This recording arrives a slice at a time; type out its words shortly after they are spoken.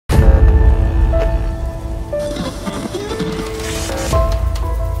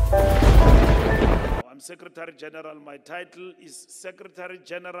Secretary General. My title is Secretary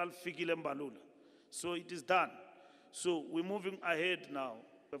General Fikile Mbalula. So it is done. So we're moving ahead now.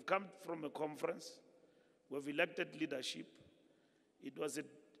 We've come from a conference. We've elected leadership. It was a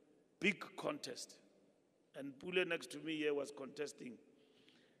big contest. And Pule next to me here was contesting.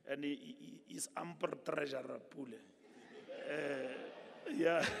 And he is amper treasurer, Pule.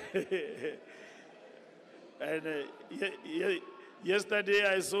 Yeah. And yesterday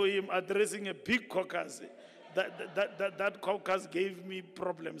I saw him addressing a big caucus. That caucus gave me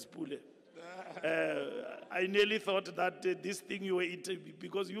problems, Pule. I nearly thought that this thing you were eating,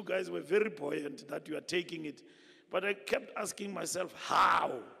 because you guys were very buoyant that you are taking it. But I kept asking myself,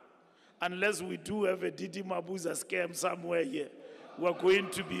 how? Unless we do have a Didi Mabuza scam somewhere here, we're going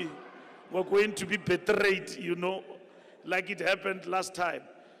to be betrayed, you know, like it happened last time.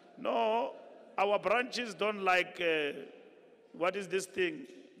 No, our branches don't like, what is this thing?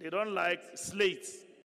 They don't like slates.